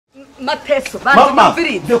Mateso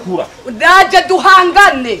banzi ndekura ndaje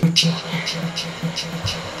duhangane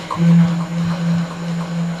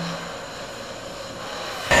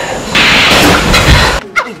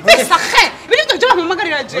Bisahe birivyo byo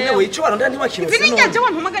bampamagarira je wewe ico warondera ntibakiwe Biringa je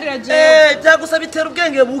bampamagarira je byagusa bitera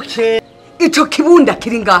ubwenge buke ico kibunda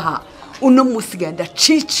kiri ngaha uno musi genda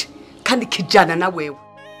cici kandi kijana na wewe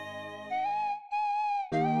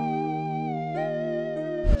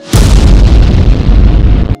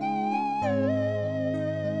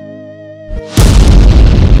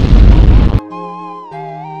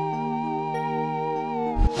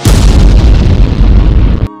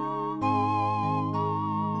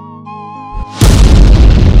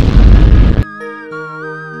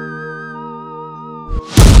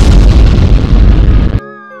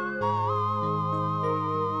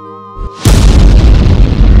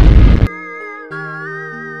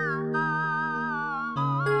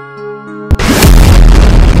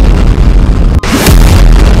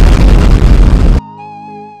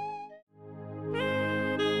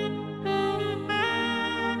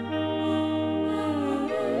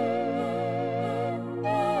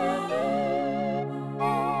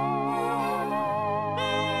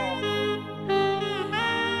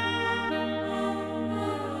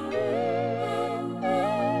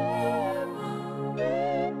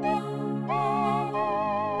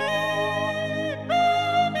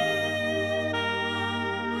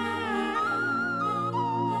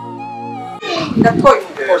ndatoye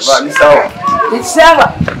ni sawa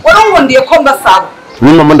Nisaba warongondiye ko mbasaba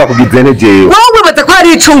ni mama ndakugize ne jewe wowe baza ko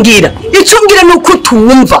ari icungira nuko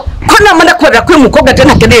tumva ko nama ndakorera kuri umukobwa je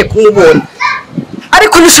ntakeneye kumubona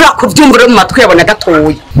ariko nishobora kuvyumvira mu matwi yabona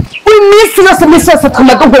gatoya imisi yose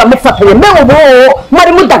tumaduhura mufatanye mbeho bo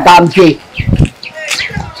mwari mudagambye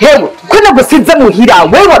hewe ko nagusize muhira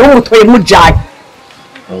wewe wari umutoye mujaye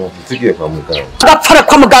tugiye kwa muganga gapfara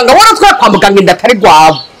kwa muganga waratwara kwa muganga indatari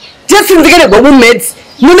gwawe je sinzigere ngo bumeze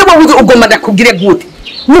none bo ugomba ndakubwire gute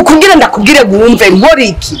mukubwire ndakubwire wumve nkora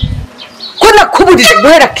iki ko nakuburije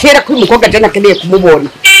guhera kera kuri umukobwa je nakeneye kumubona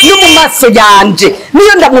no mu maso yanje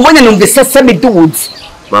niyo ndamubonye numvise semiduzi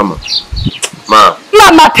mama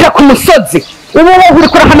atera ku musozi ubu uri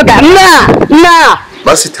kurahamagara na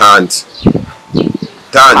basi tanti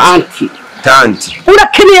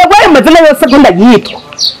urakeneye wayo mazina yose ko ndayitwa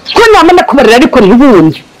ko nama ndakubarira ariko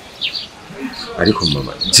ntibumve ariko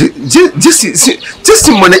mama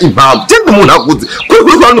mbona impamvu genda umuntu aguze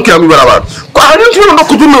kuri kwanukira mu ibarabara kwa hari n'umuntu no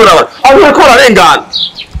kuduma ibarabara ariko ararengana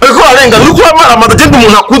uri kubamaramaza genda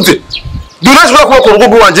umuntu akuze durashobora kuba ku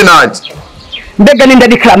rugo rwanje nanjye mbega ninda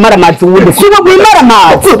dikamaramaza ubundi si bo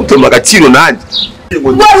bimaramaza gutema agaciro nanjye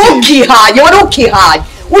wari ukihaye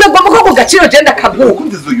uragomba ko ku gaciro genda kaguha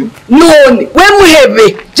none we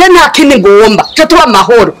muhebe je nta kindi ngomba cyo tuba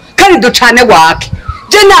amahoro kandi ducane wake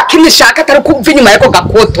je nta kindi shaka atari kumva inyuma yako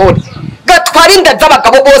gakotori gatwara inda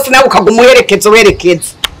z'abagabo bose nawe ukaguma werekeza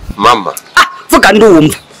mama vuga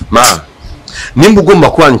ndumva nimba ugomba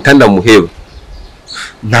kubana kandi amuhebe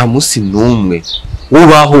nta musi n'umwe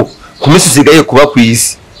ubaho ku minsi isigaye kuba ku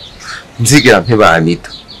isi nzigera mpebanita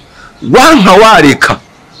wanka wareka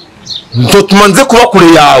nzotuma nze kuba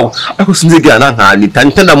kure yawe ariko sinzigera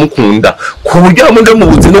nankanita ndamukunda ku buryo amunde mu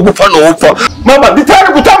buzima no gupfa nopfa mama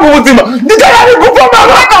nditari gutanga ubuzima nditari gupfa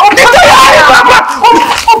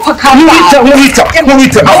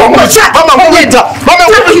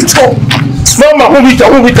mama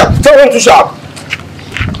nkubita cyangwa ntushaka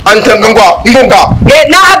antanga ngonga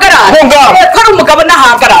nahagarara ko umugabo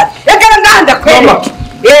nahagarara yagera nganda kwema ko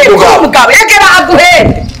umugabo yagera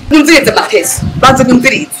aguhende numvirize Mateso banze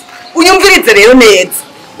unyumvirize rero neza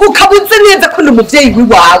ukabuze neza ko ndi umuvyeyi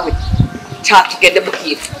wiwawe cha tugende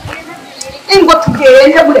mukiva ingo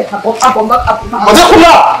tugende mureka agomba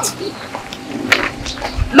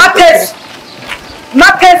Mateso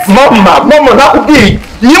mama nakubwiye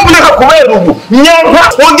nyimba neka kubera ubu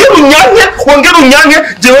nyanka wongera unyanke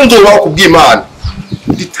jewe nzoba kubw'Imana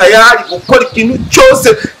ndi tayari gukora ikintu cyose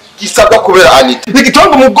gisabwa kubera Anita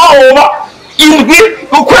nigitondo mugoroba indwi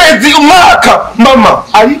ukwezi umwaka mama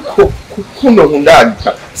ariko kukuno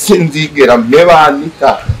nkundanita sinzigera mpeba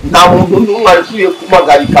Anita nta muntu n'umwe ari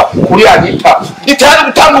kumagarika kuri Anita ndi tayari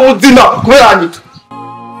gutanga ubuzima kubera Anita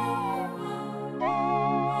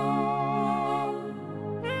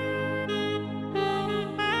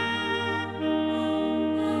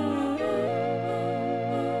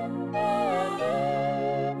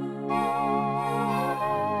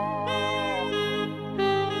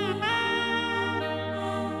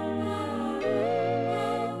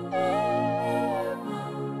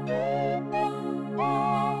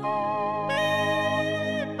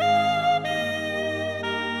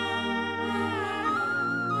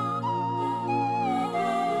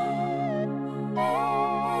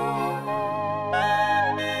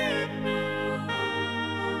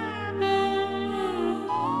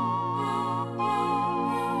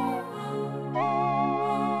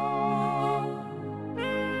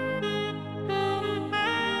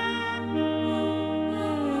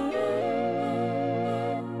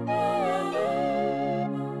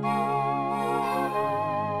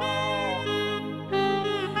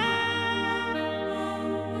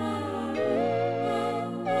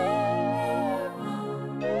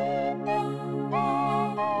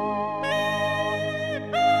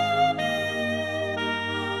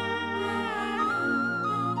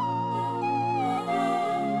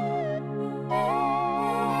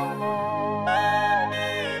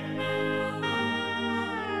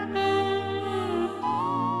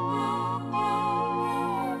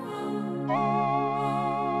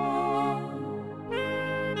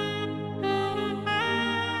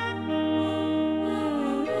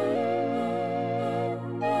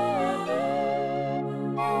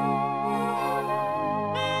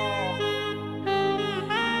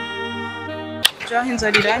jahinze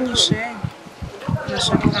ariranyishe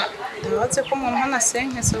nashaka ndabaze ko mu mpana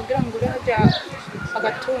senkese kugira ngo uri hajya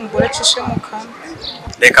agatumbura cishe mu kanwa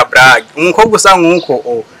reka brag umukobwa usa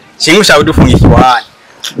nkuko kimwe ushaka kudufunga ikiwani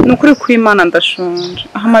nukuri kwimana ndashonje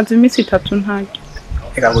ahamaze iminsi 3 ntarya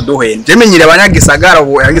reka ngo duhende menyire abanyagisagara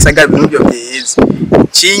ubu yagisagara ibintu byo byiza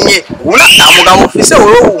cinye una amugabo ufise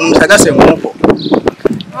wowe umutagase nkuko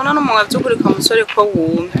none no mwavyugurika musore ko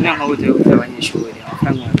wumva nanka gute abanyeshuri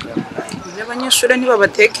amafaranga abanyeshuri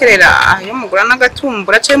ntibabatekerera ayo mugura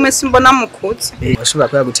n'agatumbura cyemwe simbona mukutse bashobora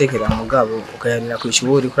kuya gutekerera mugabo ukayarira ku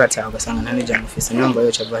ishuri kurataha ugasanga nta n'ijana ufise nyumva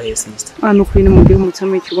yo cava he sister nukuri ni mubwire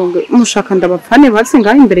umutsamo ikigongo mushaka ndabapfane batse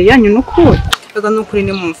ngaho imbere yanyu nukuri ega nukuri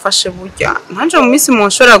ni mumfashe burya ntanje mu minsi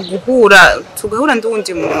munshora guhura tugahura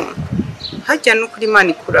ndundi muntu hajya nukuri Imana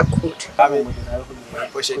ikura kure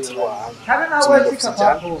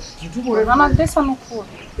bana desa nukuri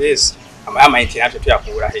yes ama international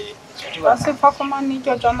tuyakura he base pako mani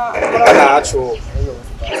iryo jana naco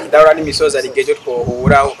ndabura n'imisozi ari gejo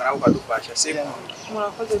twohura ukana ukadufasha siko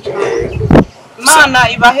murakoze cyane Mana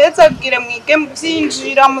ibahezagire mwige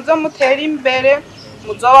byinjira muzo mutera imbere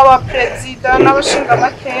muzoba aba president n'abashinga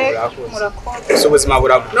amateka murakoze ubuzima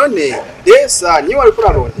burago none desa ni wari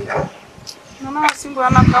kurarondera none asingura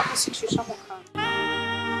nakakusicisha mu kanwa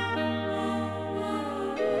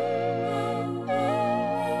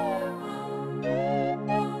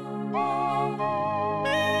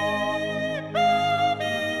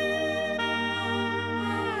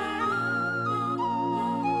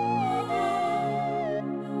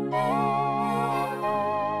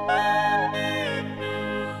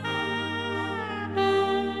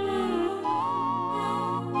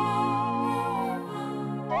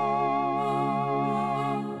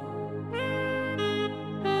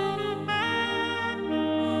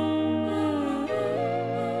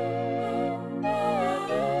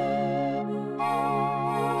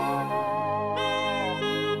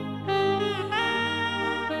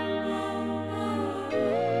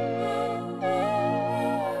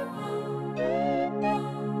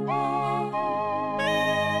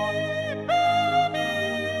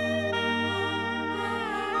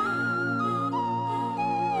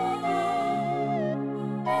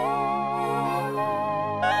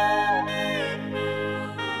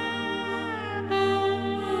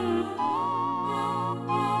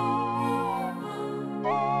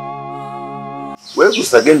wewe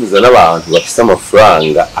gusagenduza n'abantu bafise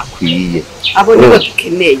amafaranga akwiye abo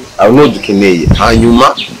nibo dukeneye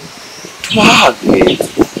hanyuma tubahage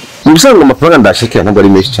ubusanga amafaranga ndashikira ntabwo ari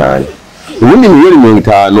menshi cyane ubundi miliyoni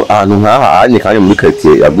 50 ahantu nkaha hanye kandi muri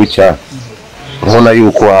quartier ya Bucha urabona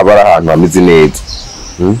yuko haba ahantu hameze neza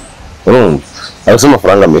urumva ariko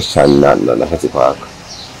amafaranga menshi cyane nakazi kwaka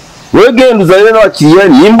wewe genduza rero n'abakiriya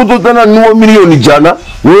nimbuto dana n'uwo miliyoni 100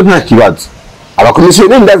 wewe nta kibazo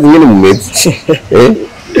abakomisiyo ndazi nyene mu mezi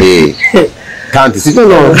kandi sivyo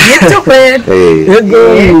no yityo kwera ego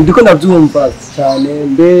ndiko ndavyumva cyane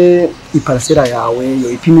mbe iparasera yawe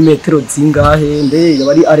yo ipima metero zingahe mbe yo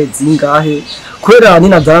bari are zingahe kwera ni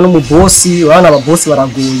nazana no mu boss bana aba boss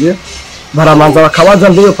baraguye baramanza bakabaza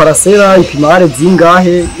mbe yo parasera ipima are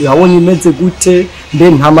zingahe yabonye imeze gute mbe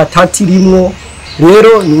nta matati rimwo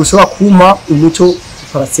rero ni ushobora kuma umuco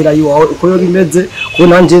parasera yiwawe uko yo bimeze ko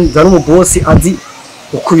nanje nzana mu boss azi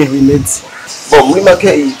uko ibintu bimeze muri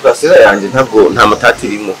make iyi parasera yanje ntabwo nta matati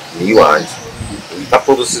rimwe ni wanje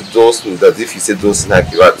impapuro zose ndazifise zose nta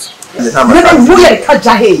kibazo none mvuye reka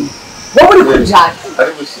jahe wowe uri kujana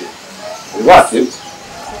ari bushye wase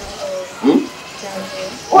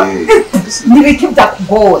nibiki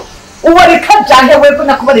byakugora uwo reka jahe wewe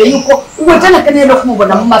nakubareye yuko uwo jana keneye no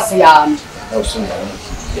kumubona mu maso yanje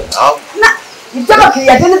ibyo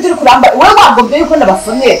bakiriya jene turi kuramba wewe wagombe yuko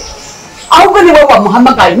nabasomye ahubwo ni wowe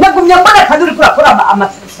wamuhamagaye nagumye mbona kandi uri kurakora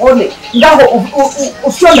amatelefone ngaho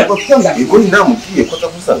ufyonda yego ndamubwiye ko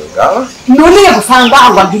ndagusanga ngaha none yagusanga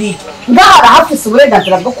aho agirije ngaha arahafise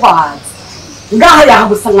uburenganzira bwo kwahanza ngaha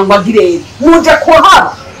yahagusanga ngo agirere muje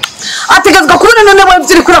kuhaba ategezwa kubona none wewe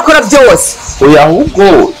byiri kurakora byose oya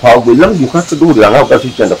ahubwo twagurira mu gikwato duhurira ngaho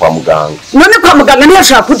gatugenda kwa muganga none kwa muganga niyo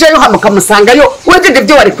ashaka kujayo hamukamusangayo wejeje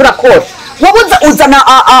ibyo wari kurakora wabuza uzana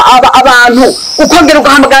abantu ukongera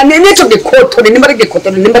ugahamagana n'icyo gikotore nimba ari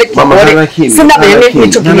gikotore nimba ari kibore sinabene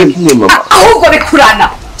n'icyo kintu ahubwo bikurana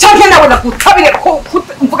cyangwa nabona kutabire ko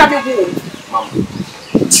mvuga n'ibindi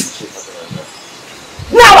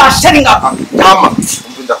n'abashari ngapa mama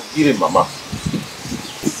ndakubwire mama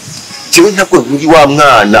jewe ntabwo nkiri wa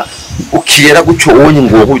mwana ukiyera gucyo wonye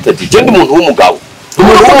ngo nkubitaje je ndi umuntu w'umugabo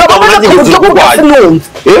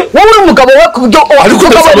wowe umugabo we ku buryo ariko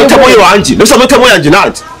ndasabye wanje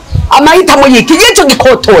nanje amahitamo yiki y'icyo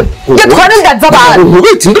gikotore gitwara inda z'abantu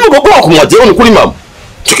ubiti ndi mugogo wakumwagiye ni kuri mama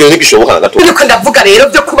kigere n'igishoboka na gato niko ndavuga rero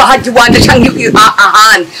byo kuba haji wanje cyangwa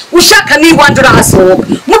ahandi ushaka ni wanje urahasohoka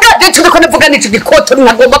mugade cyo ndavuga n'icyo gikotore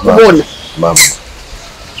ntagomba kubona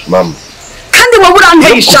mama kandi wowe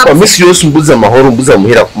uranteye ishaka komisi yose mbuza amahoro mbuza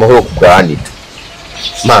muhera ku mahoro ku bwanita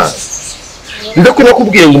ma ndako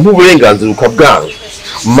nakubwiye ngo uburenganzira ukabwanga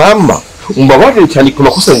mama umbabarire cyane ku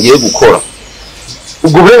makosa ngiye gukora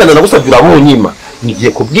ubwo burenganzira nagusabye urabonyima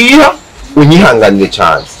ngiye kubwira unyihanganire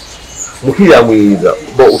cyane muhira mwiza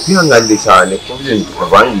bo utihanganire cyane kubyo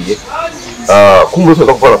tukavangiye kumbuso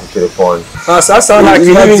ndakuvana ku telefone sasa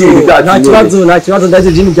nta kibazo ndaje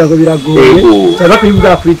by'imiryango biragoye cyangwa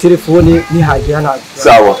kubivuga kuri telefone nihagira nta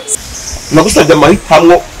sawa nagusabye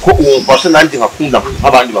amahitamo ko umfasha nanjye nkakunda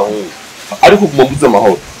nk'abandi bahungu ariko kumbuza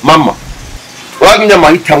amahoro mama uragumya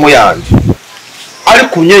amahitamo yanje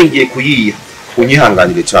ariko unyengeye kuyiha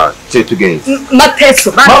unyihanganire cyane cyo tugenze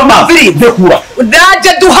mateso mama ndekura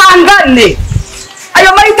ndaje duhangane ayo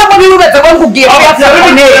mahitamo nibubaze ngo nkubwiye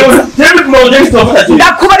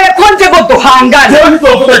ndakubare ko nje ngo duhangane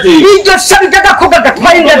iryo shabi ry'agakobwa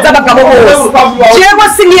gatwara inda z'abagabo bose jewe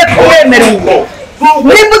siniye kubemera uwo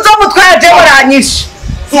nimba uzomutwara jewe uranyishe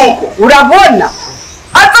urabona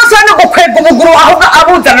azosana gukwega umuguru ahubwo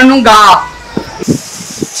abuzana n'ungaho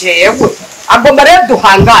jewe agomba rero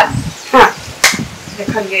duhangane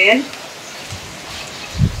reka ngende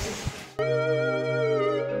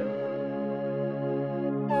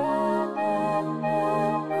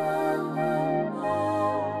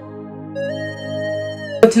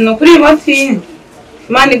no kuri mati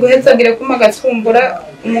mani guhezagire kuma gatumbura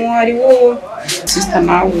umwari wo sister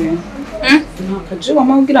nawe nakaje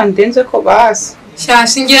wamubwira ndenze ko basi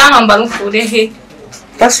Shashingira namba nukurehe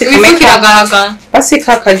basi kiragaragara basi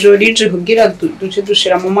kakajorije kugira duce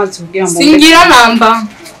dushira mu mazi kugira ngo singira namba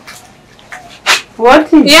what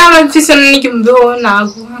yaba mfise n'igimbeho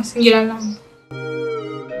nago singira namba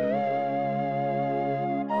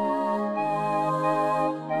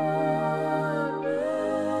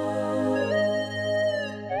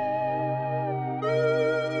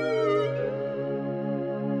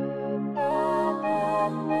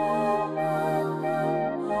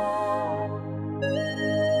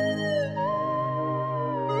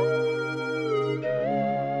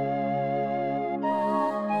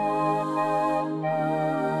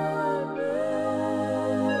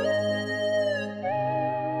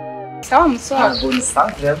sawa musoro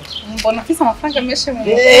mbona afise amafaranga menshi mu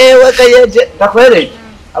wakayeje takwereye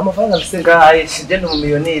amafaranga afise ngahaye shije ni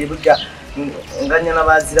umumiliyoneri burya nganya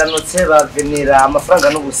n'abaziranotse bavenera amafaranga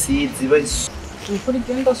n'ubusizi kuri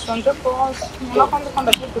genda sonje ko nakandi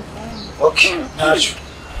kanda kukutunga okay ntacho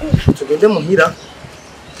tugende muhira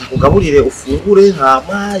ugaburire ufungure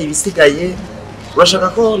hama ibisigaye urashaka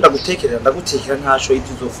ko ndagutekera ntacho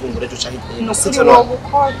ibyo uzofungura cyo cyahiteye nukuri wo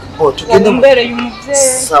gukora tugende mbere y'umuvyeyi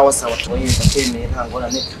sawa tuyinda temeye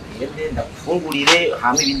ntangorane tugende ndagufungurire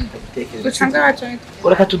hama ibindi ndagutekereza gucangaje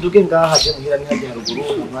ureka tuduge ngaha je muhira ni haje haruguru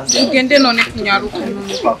tugende none kunyaruka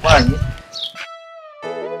kwakwanye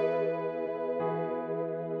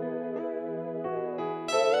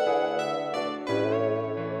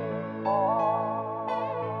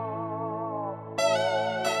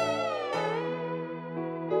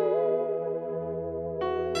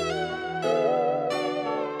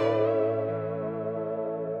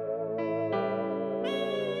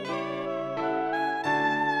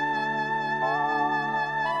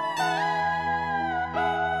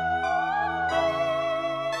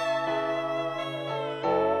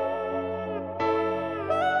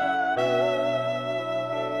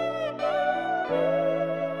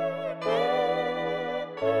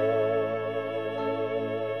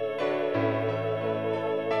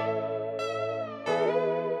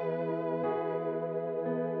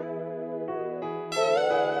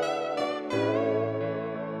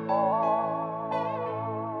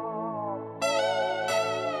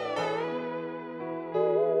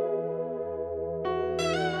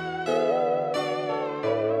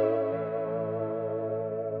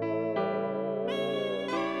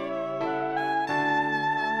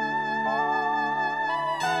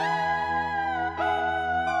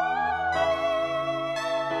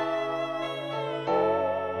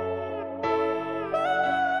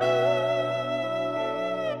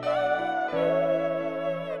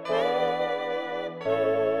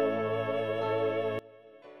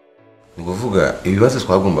Nguvuga ibibazo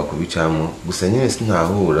twagomba kubicamo gusa nyine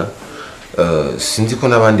sintahura sinzi ko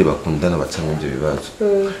nabandi bakundana bacamo ibyo bibazo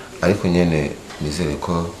ariko nyene nizere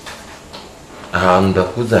ko ahantu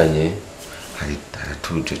ndakuzanye hari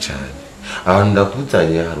haratuje cyane ahantu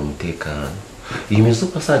ndakuzanye hari umutekano iyi mizo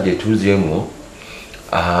passage tuziyemo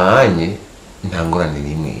ahanye nta ngorane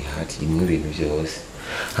n'imwe ihari imwe ibintu byose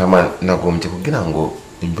hama nagombye kugira ngo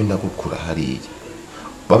imbe ndagukura hariya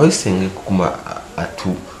babisenge kuguma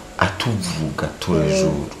atuvuga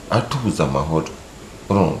turejuru atubuza amahoro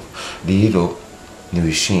urumva rero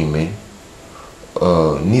nibishime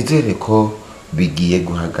nizere ko bigiye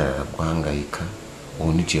guhagarara guhangayika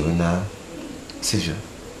ubu ni jewe nawe sivyo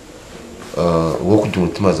uwo kugira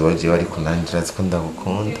umutima zabagiye bari kunangira ziko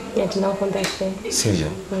ndagukunda sivyo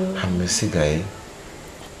hamesigaye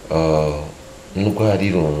nubwo hari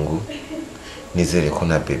irungu nizere ko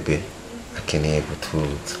na bebe akeneye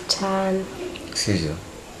gutuza cyane sivyo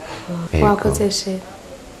wakoze she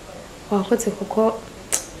wakoze kuko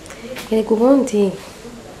erega ubundi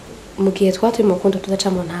mu gihe twaba turi mu rukundo tudaca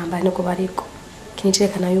mu ntambara niko bariko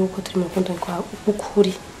kinicerekana yuko turi mu rukundo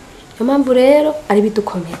rw'ukuri niyo mpamvu rero ari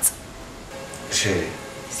bidukomeza she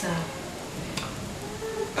sawa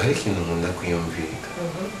hari ikintu nkunda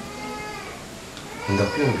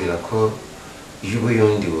kwiyumvira ko iyo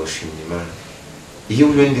uyundi woshimye Imana iyo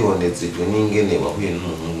uyundi wonezejwe n'ingene wahuye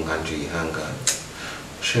n'umuhungu nkanje yihangana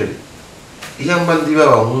shere iyo mba ndi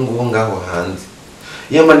b'abahungu bo ngaho hanze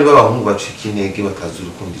iyo mba ndi b'abahungu bacika intege batazi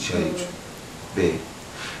urukundo icyo ari cyo be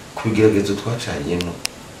ku bigeragezo twacanyemo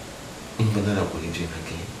imba naragurije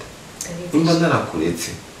nkagenda imba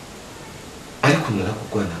narakuretse ariko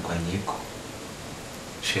narakugwanagwanyeko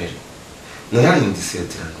shere nararinda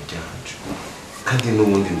isezerano ryanje kandi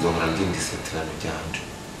n'ubundi nzohora ndinda isezerano ryanje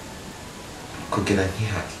kugera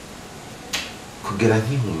nkihari kugera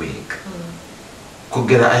nkihumeka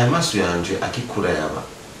kugera aya maso yanje akikura yaba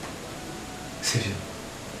sivyo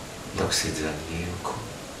ndagusezeraniye yuko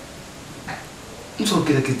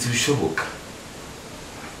nzogerageza ibishoboka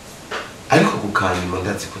ariko gukanyuma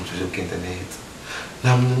ndazi ko nzuje kugenda neza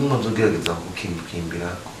nta muntu n'umwe nzogerageza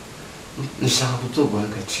kugukimbirako nishaka kuzoguha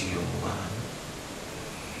agaciro mu bantu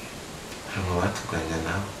hama batuganya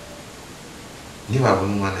nabo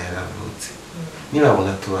nibabona umwana yaravutse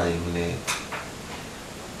nibabona tubayeho neza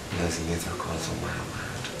ndazi neza ko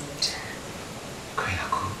bazomuhamara kubera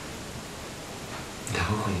ko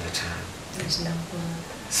ndagukunda cyane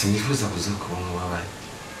sinifuza kuzokubona ubabaye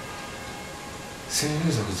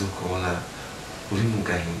sinifuza kuzokubona uri mu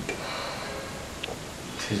gahinda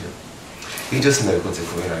ibyo byose ndabikoze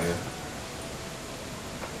kubera rero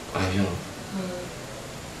urabyumva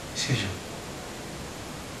sivyo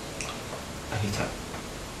Anita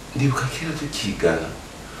ndibuka kera tukigana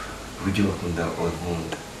uburyo bakunda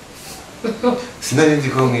wankunda sinari nzi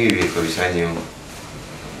ko nk'ibi bihe twabicanyemo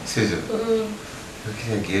sivyo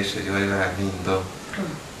kiriya gihe sheri wari barampindo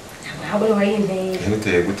ntabwo wayinteye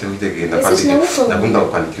ntuteye gute genda nakunda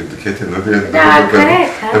kwandikira udukete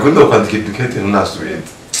nakunda kwandikira udukete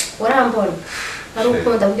nunasubiza warambona ari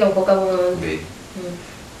ukunda kujya gukoga bundi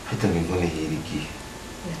hita mbingune hiri igihe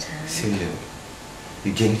sivyo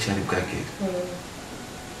igihe nticyari bwagera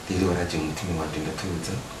rero waraje mu mutima wanje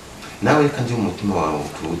ndatuza nawe reka nje mu mutima wawe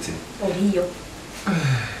utuze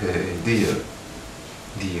uriyo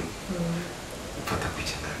ndiyo fata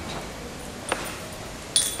kuja nanje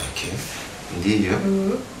okay ndiyo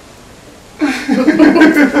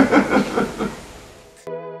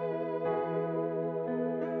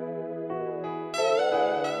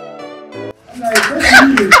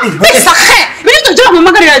Biri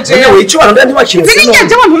mpamagarira je. Wewe wicu aranda ntibakinze. Zirinya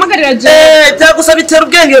je mpamagarira je. Byagusaba bitera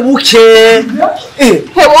ubwenge buke. He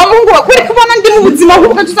wa Mungu wakuri kubona ndi mu buzima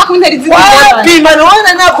nk'ubwo tuzakwintera izindi. Wapima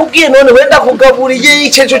none nakubwiye none wenda kugaburiye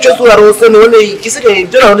iceco cyo turarose none igisigaye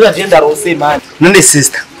ibyo none agenda rose man. None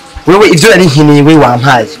sister wewe ibyo yari nkeneye we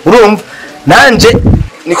wampaye. Urumva nanje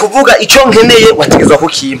ni kuvuga ico nkeneye wategezwa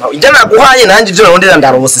kukimpa. Inja naguhaye nanje ibyo narondera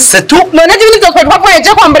ndarose. Setu None je bintu twari twakoye je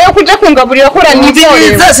kwambara yo kuja kungaburira kora nivyo.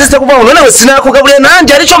 Nziza sister kuvuga none we sinakugaburiye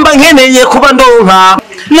nanje arico mba nkeneye kuba ndonka.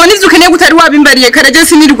 None ivyo ukeneye gutari wabimbariye karaje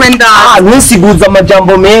sinirwe nda. Nisiguza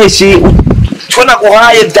amajambo menshi. Ico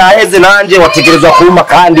naguhaye byaheze nanje wategerezwa kuma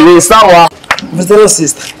kandi we sawa. Vuze rero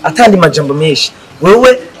sister atandi majambo menshi.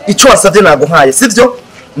 Wewe ico wasavye naguhaye sivyo?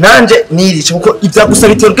 Nanje nirice kuko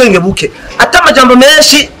ivyagusaba bitera ubwenge buke. Ata majambo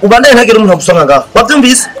menshi ubandanye ntagire umuntu agusanga ngaho.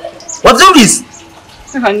 Wavyumvise? Wavyumvise?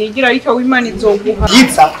 Nigira ariko w'Imana izoguha.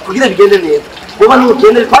 Yitsa kugira bigende neza. Woba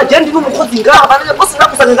n'umukene kwagendi n'umukozi ngaha bane bose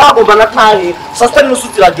nakusanga ngaha bomba natahe. Sasa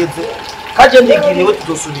n'usuti rageze. Kaje ndigiriwe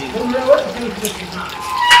tudosubira.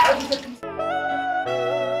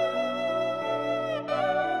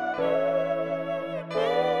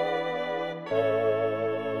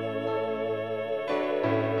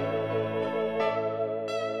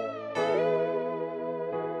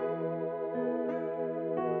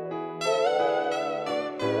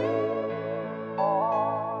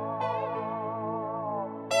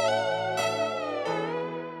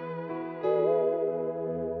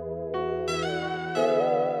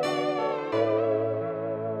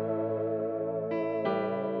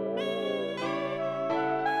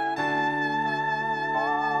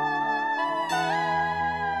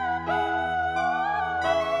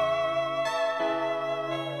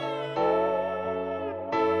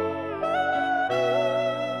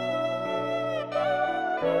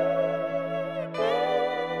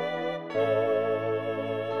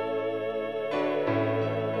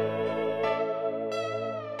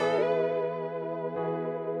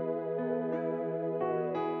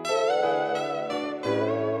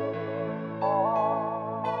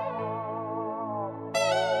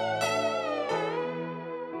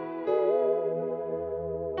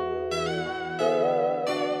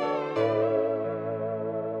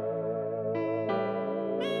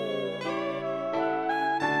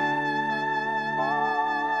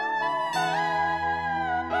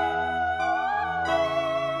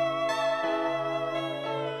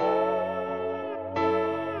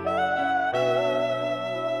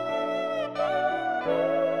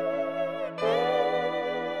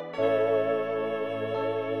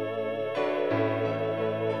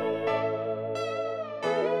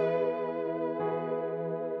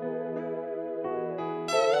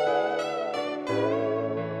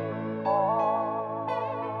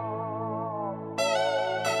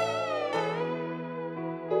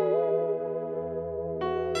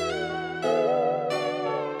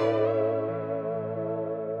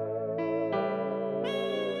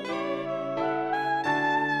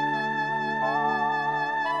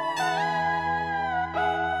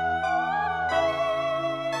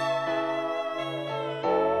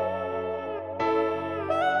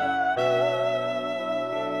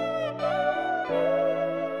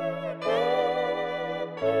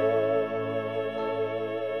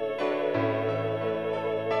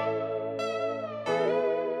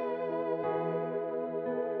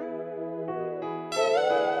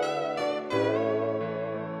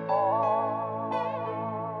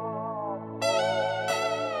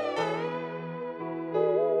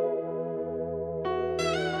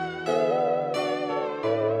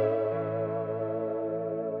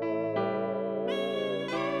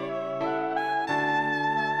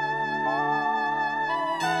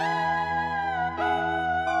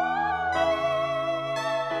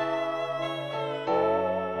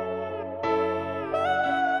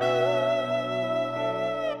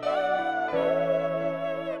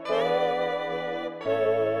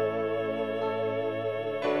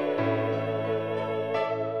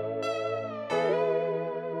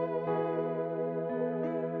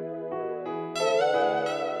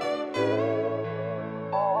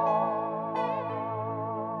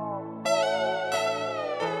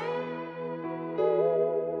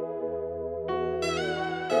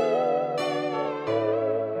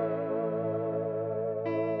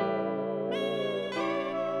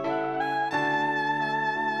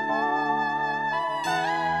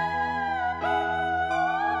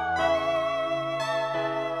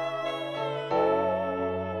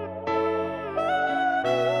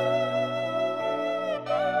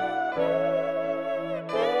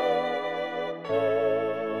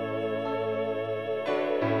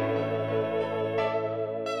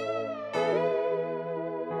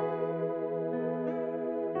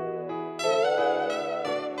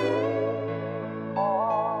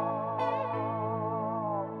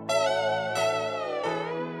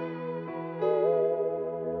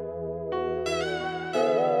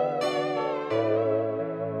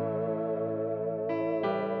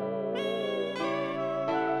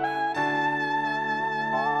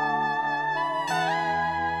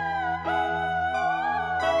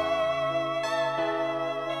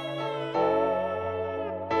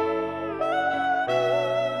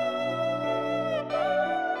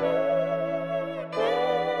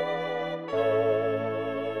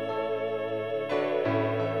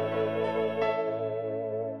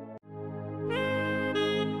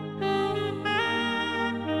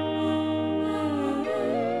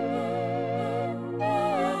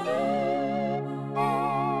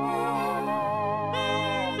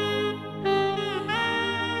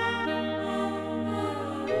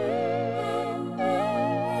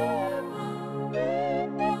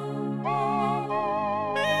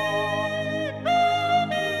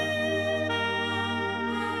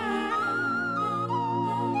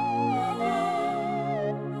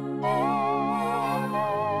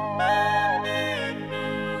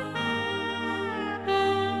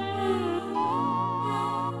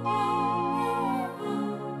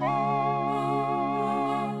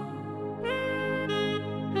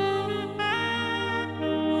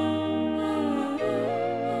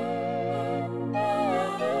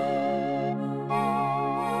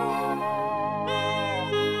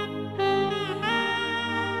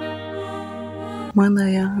 Mana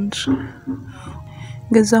yanje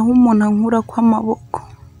ngeze aho umuntu ankura kw'amaboko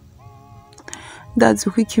ndazi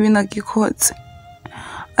ko ikibi nagikoze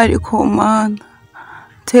ariko Mana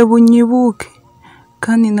teba unyibuke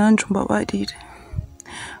kandi nanje umbabarire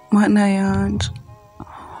Mana yanje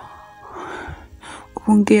ubu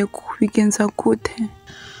ngiye kubigenza gute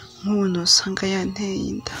nk'umuntu usanga yanteye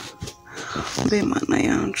inda mbe Mana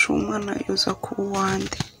yanje umwana yoza kuba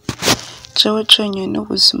uwande jewe cenye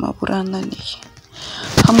n'ubuzima burananiye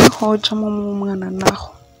hamwe hojamo mu mwana naho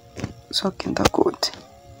zogenda gute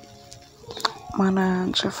Mana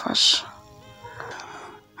yanje fasha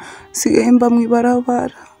sigaye mba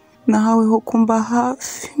mwibarabara nahawe ho kumba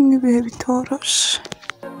hafi mwibihe bitoroshe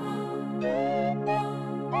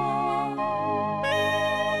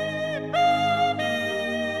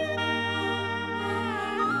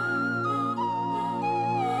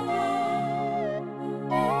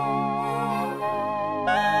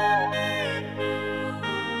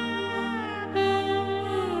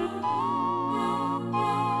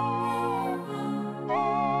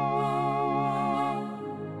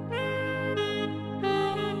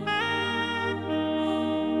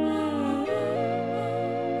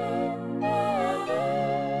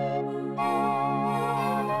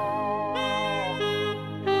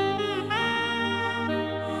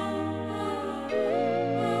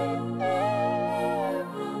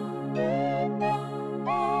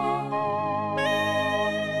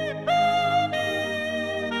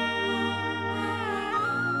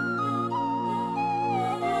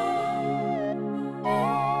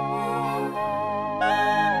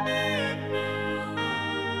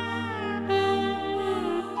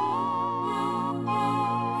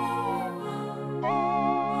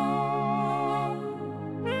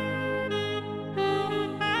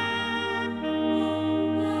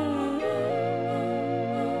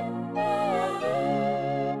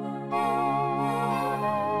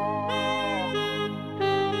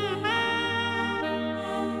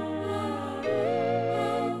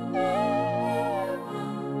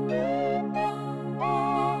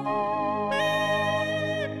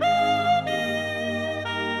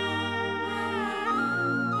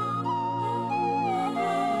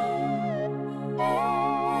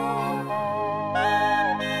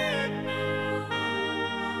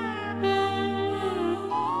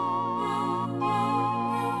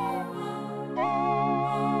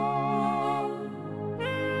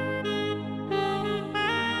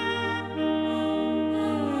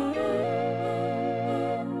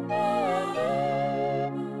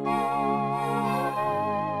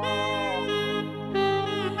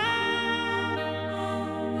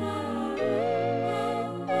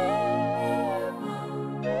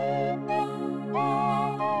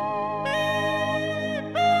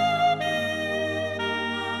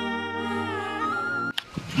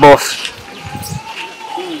bof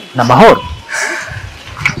namahoro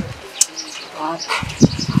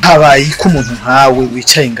habaye ko umuntu nkawe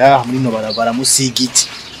wicaye ngaha muri no barabara musi y'igiti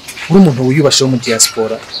uri umuntu wiyubashe wo mu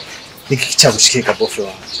diaspora niki cyagushikeye ka bofe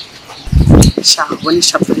wawe shabo ni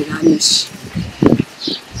shapo riranisha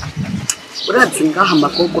urazi ngaha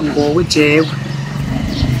amagogo ngowe jewe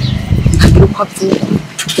ntagira uko avuga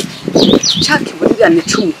cakiburirane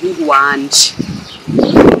c'umuhungu wanje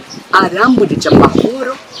aramburije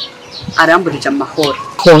amahoro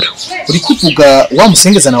uri kuvuga wa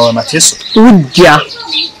musengeza nawe Mateso urya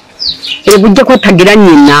burya ko atagira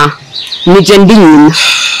nyina nije ndi nyina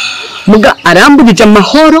muga aramburije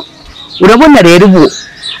amahoro urabona rero ubu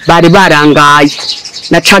bari barangaye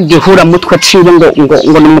nacagihura mutwe ciwe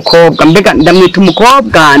ngo numukobwa mbega ndamwita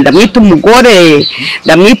umukobwa ndamwita umugore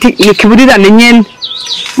ndamwita ikiburirane nyene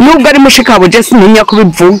nubwo ari mushikabo je sintinya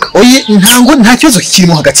kubivuga oye nta kibazo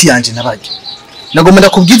kikirimo hagati yanje nabajya nagomba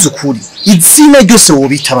ndakubwiza ukuri izina ryose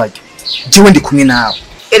wobita bajya jewe ndi kumwe nawe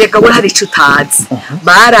erega we hari ico utazi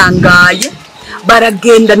barangaye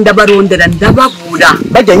baragenda ndabarondera ndababura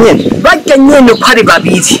bajya nyene ko ari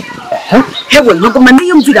babiri hewe nkaguma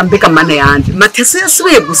niyumvira mbega mana yanje Mateso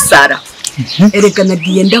yasubiye gusara erega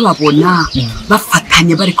nagiye ndababona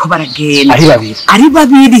bafatanye bariko baragenda ari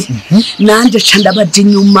babiri nanje ca ndabaja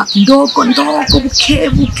inyuma ndogo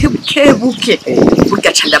buke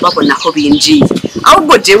burya ca ndababona aho binjiye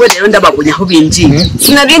ahubwo jewe rero ndababonye aho binjiye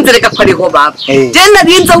sinarinze reka ko ariho baba je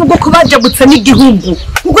narinze ahubwo ko bajabutse n'igihugu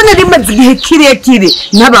kuko nari maze igihe kirekire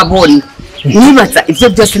ntababona nibaza ivyo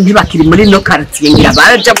byose ntibakiri muri no quartier ngira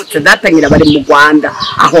barajabutse datangira bari mu Rwanda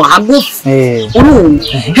aho hagufi urumva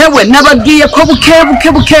hewe nabagiye ko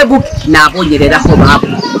buke nabonye rero aho baba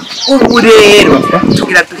ubu rero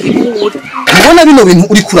tugira duhibure ubona bino bintu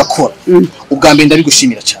uri kurakora ubwa mbere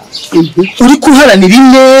ndabigushimira cyane uri kuharanira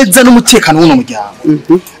neza n'umutekano w'uno muryango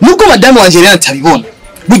nubwo madame wanje rero atabibona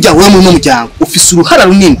burya wewe mu muryango ufise uruhara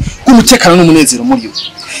runini rw'umutekano n'umunezero muri yo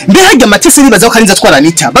mbe hajya Mateso nibaza ko arinza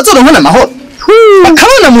twaranita bazoronka amahoro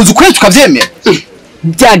bakabona muzi ukuri tukavyemera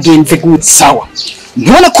byagenze gute sawa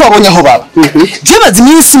ntubona ko wabonye aho baba je bazi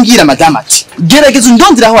iminsi mbwira madame ati gerageza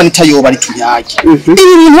undondera aho Anita yoba ari tuyage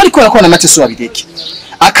ibi bintu ariko barakora Mateso babireke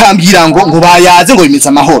akambwira ngo bayaze ngo bimeze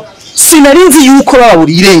amahoro sinarinzi yuko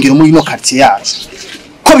baburi irengero muri no quartier yacu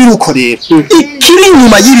ko biruko rero ikiri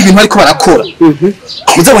nyuma y'ibi bintu ariko barakora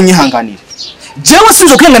muzabonye ihanganira jewe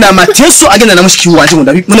sinzo kwengana Mateso agenda na mushiki wanje ngo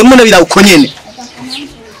ndabimuna bira uko nyene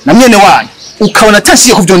na mwene wanyu ukabona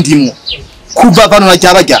atashiye ku byo ndimwo kuva bano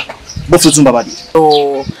najya bofu zumba bari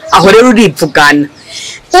aho rero urivugana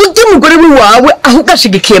ujye umugore wawe aho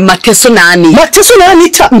ugashigikiye Mateso nani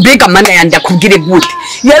ta mbega mana yandi akubwire gute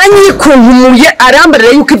yaranyikunkumuje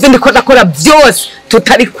arambarira yuko ivyo ndiko ndakora byose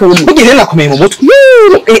tutari kumwe ugire nakomeye mu mutwe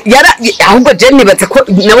ahubwo je nibaze ko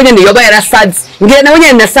nawe nyene yoba yarasaze ngira nawe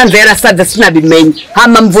nyene nasanze yarasaze sinabimenye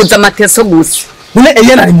hama mvuza Mateso gusa none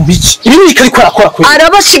Eliana ari mu biki ibi ariko arakora kwe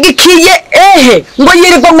arabashigikiye ngo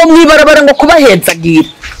yirirwa ngo mwibarabara ngo kubahezagira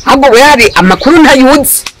ahubwo we hari amakuru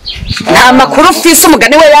ntayuzi nta makuru ufise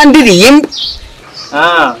umugani we yandiriye imba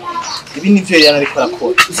ibi nivyo Eliana ariko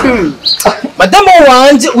arakora madame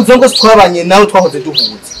wanje uzongo twabanye nawe twahoze duhuza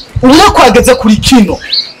ubona ko ageze kuri kino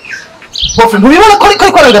bofe ntubibona ko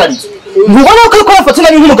ariko arangarariza ntubona ko ariko afata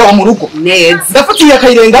nabi nk'umugabo mu rugo neza ndafatiye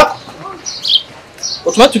akayirengako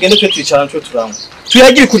utuma tugende twe twicara ntwe turangwa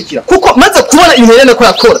tuyagira ikurikira kuko maze kubona ibintu Eliana ko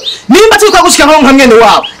yakora nimba turi kwagushika nko nka mwene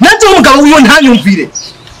wabo nanje umugabo wiyo ntanyumvire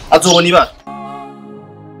azobona ibara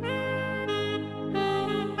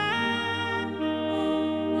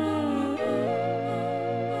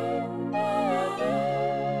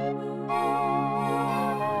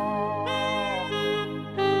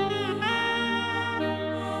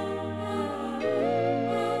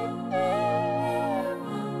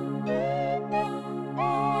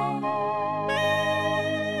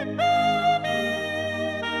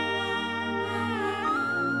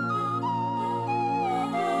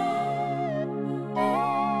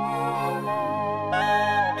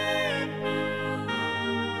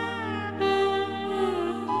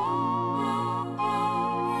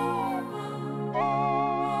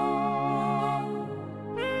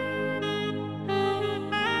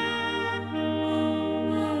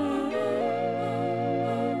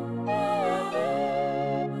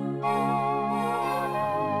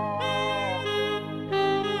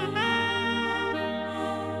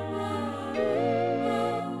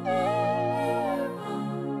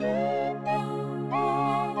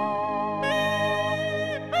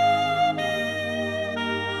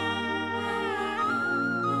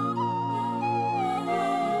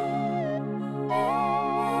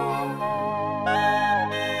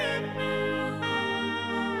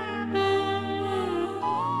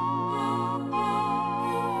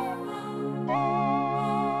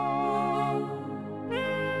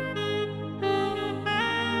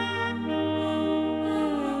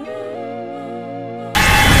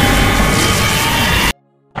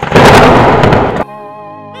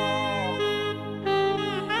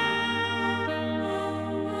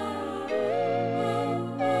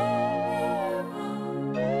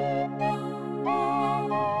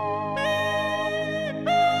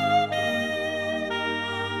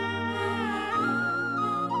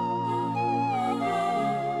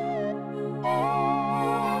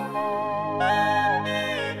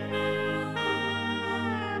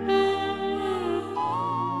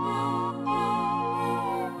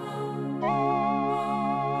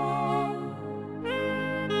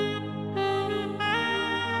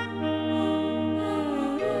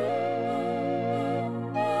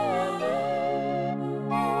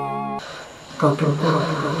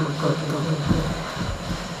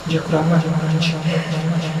ngiye kureba umwana wanjye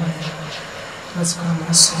maze ukora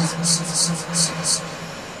amaraso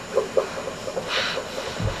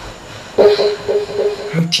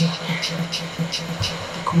muti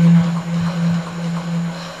kumwe nawe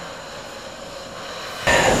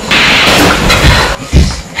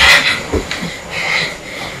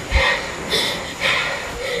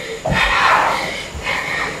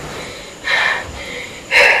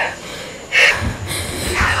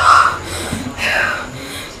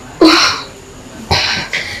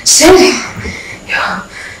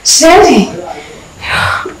Sério?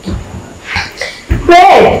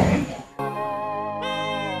 Babe!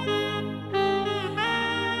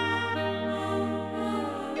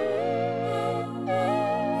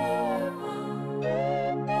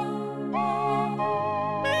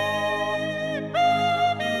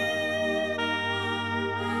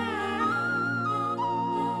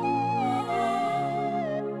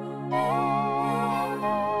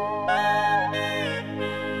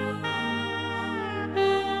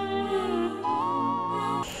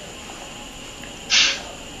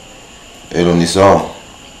 Ero ni sawa.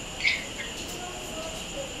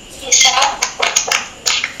 Ni sawa.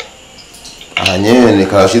 Nyene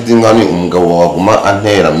karashidi ngani umugabo waguma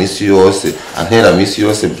antera misi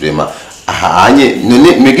yose vraiment. Hanye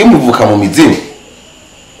none mege muvuka mu mizimu.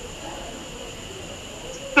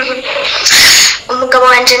 Umugabo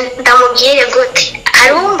wanje ndamubwire gute?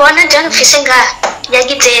 Ari umbona je mfise nga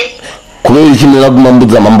yagize. Kubera iki niraguma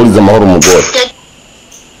mburiza amahoro umugore.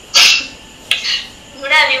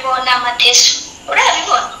 Urabibona MATESO,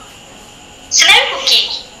 urabibona?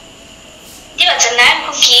 Sinabikubwiye. Ndibaza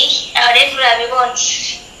nabikubwiye, aho rero urabibona.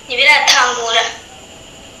 Nibiratangura.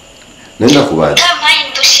 Nenda kubaza. Tampaye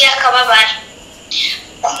indushi yakababara.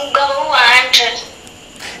 Ku mugabo wanje.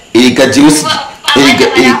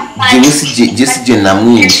 Jesi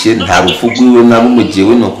namwishe nta rufugwiwe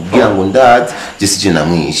namumujewe no kubwira ngo ndazi Jesi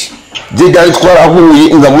namwishe. Jidari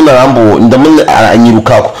twarahuye ndamuna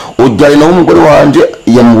aranyirukako ujyane naho umugore wanje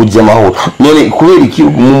yamubuje amahoro none kubera iki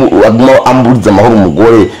amburiza amahoro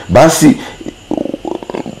umugore basi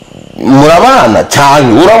murabana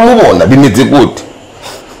cyane uramubona bimeze gute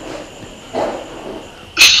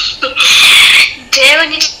Jewe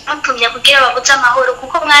ni mpumya kugira babuze amahoro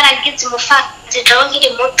kuko mwaragize umufazi jaho nkiri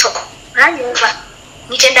muto uranyumva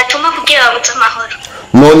nije ndatuma kugira babuze amahoro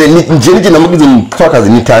none nje namugize umupfakazi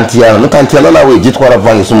ni Tantiana no Tantiana nawe je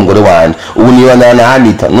twaravanye so umugore wanje ubu niba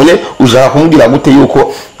nanita none ushaka kumubwira gute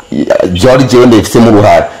yuko George jewe ndefise mu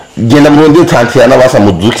ruhara genda murundi Tantiana basa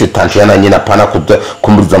muduke Tantiana nyina pana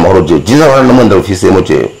kumuriza amahoro je jiza wana namunda rufisemo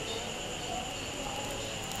je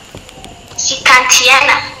si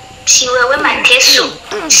Tantiana si wewe MATESO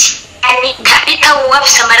bita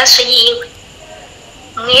uwafise amaraso yiwe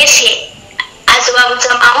mwese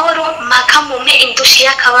azobabuza amahoro makamume indushi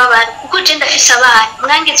yakababara kuko je ndafise abana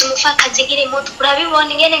mwangize umufakazi ngiri muto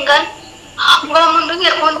urabibona ingene ngana ngo umuntu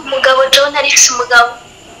ngiye kubona umugabo John arifise umugabo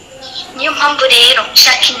niyo mpamvu rero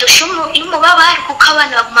shaka indushi y'umubabara kuko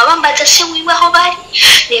abana baguma bambaza se wiwe aho bari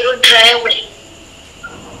rero drewe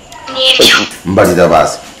nibyo mbarira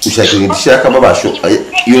basi ushaka indushi yakababasho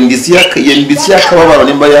iyo ndisi yakababaro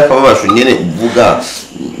nimba yakababasho nyene uvuga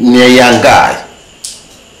ni yangaye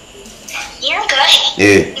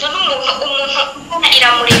none umuntu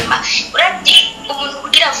iramurema urati umuntu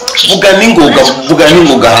kugira vuki vuga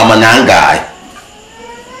ningoga hama nangaye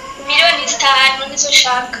miliyoni 5 nizo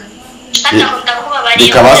shaka hata ndakuba bari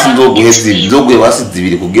bikabasi nzoguhe basi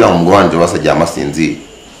zibiri kugira ngo umugore wanje basajya amasinzi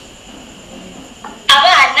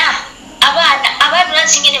abana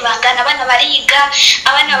urazingene bangana abana bariga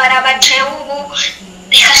abana barabaje ubu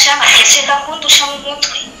reka shama ese ndakundusha mu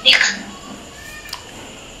mutwe reka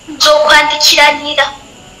nzokwandikiranira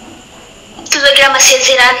tuzogira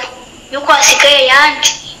amasezerano yuko hasigaye yandi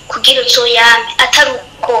kugira uzoyambe atari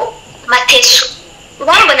uko MATESO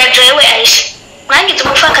urambona jewe Aisha mwangize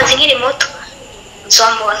umufakazi nkiri muto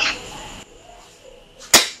nzombona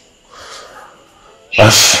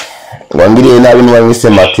wangiriye nabi nwanyise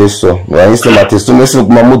MATESO mwese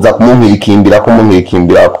guma muza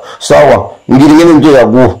kumumpirikimbirako sawa ngira ingene nzo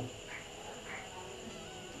yaguha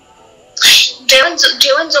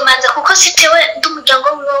jewe nzomanza kuko sitewe ndumuryango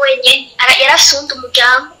wiwe wenyene yarafise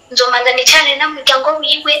umuryango nzomanza nicane n'umuryango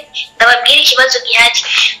wiwe ndababwira ikibazo gihari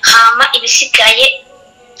hama ibisigaye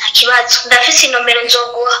nta kibazo ndafise inomero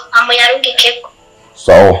nzoguha amuyarungikeko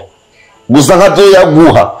sawa gusa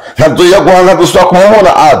nkazoyaguha nkadusubira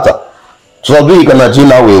kumubona aza tuzaduhiga na je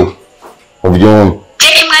nawewe ubyumva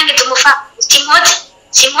jewe mwangize umufakazi simpoze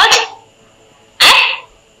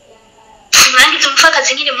simwangize umufakazi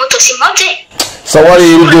akazi nkiri muto simoje. Sawa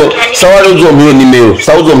rero uzompiye nimero.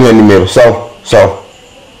 Sawa uzompiye nimero. Sawa.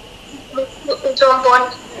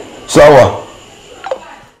 Uzombona. Sawa.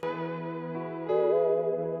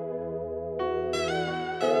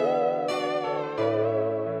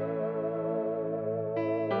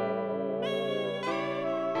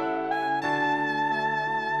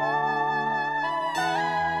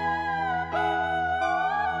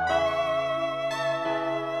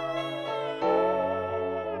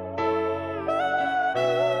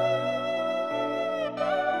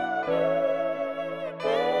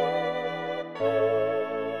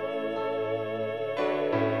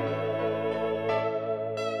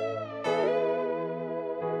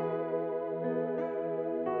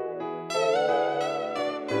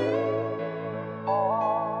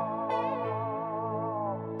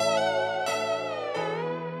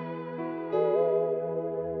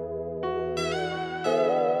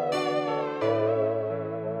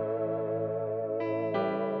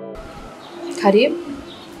 Karibu.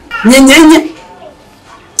 Nyenyenye.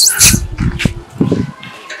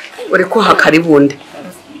 Uriko hakaribundi.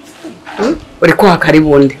 Uriko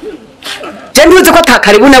hakaribundi. Je ntuzi ko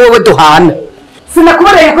atakaribuna wowe duhana.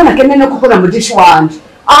 Sinakubareye ko nakene no kukora mu gishi wanje.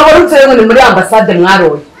 Aho warutse ngo ni muri ambassade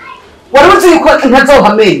mwaroye. Warutse ko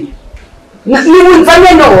ntazohamenya.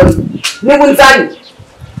 Nibunzanye none. Nibunzanye.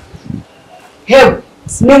 Hewe,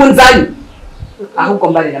 nibunzanye. Ahubwo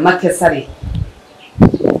mbarira Matesa ari.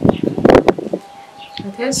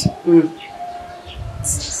 MATESO?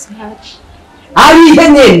 Ari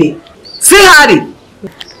nyene. Sihari.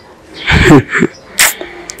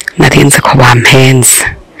 Narinze ko bampenze.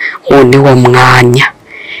 Uwo ni wo mwanya.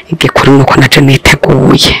 Igikuru nuko naje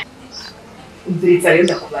niteguye. Umviriza rero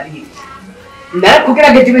ndakubarira.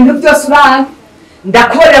 Ndakugerageje ibintu byose uranga.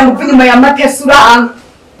 Ndakorera mu nyuma ya Matesa uranga.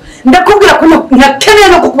 Ndakubwira ko ntakeneye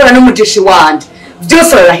no gukubura n'umujeshi wanje.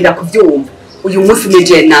 Byose barahira kubyumva. Uyu munsi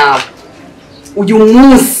nije nawe. Uyu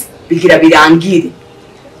munsi bigira birangire.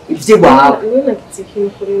 Ibyo wawe.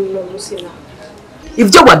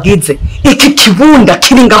 Ibyo wagize iki kibunda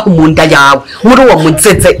kiri ngaho mu nda yawe muri uwo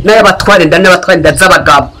muzeze n'abatwarenda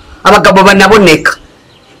z'abagabo. Abagabo banaboneka.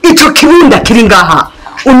 Ico kibunda kiri ngaha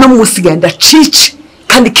uno munsi genda cici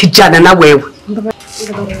kandi kijana na wewe.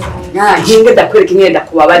 Hinge ndakwereka ingenda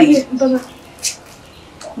kubabarira.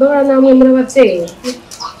 Baba namwe muri abavyeyi.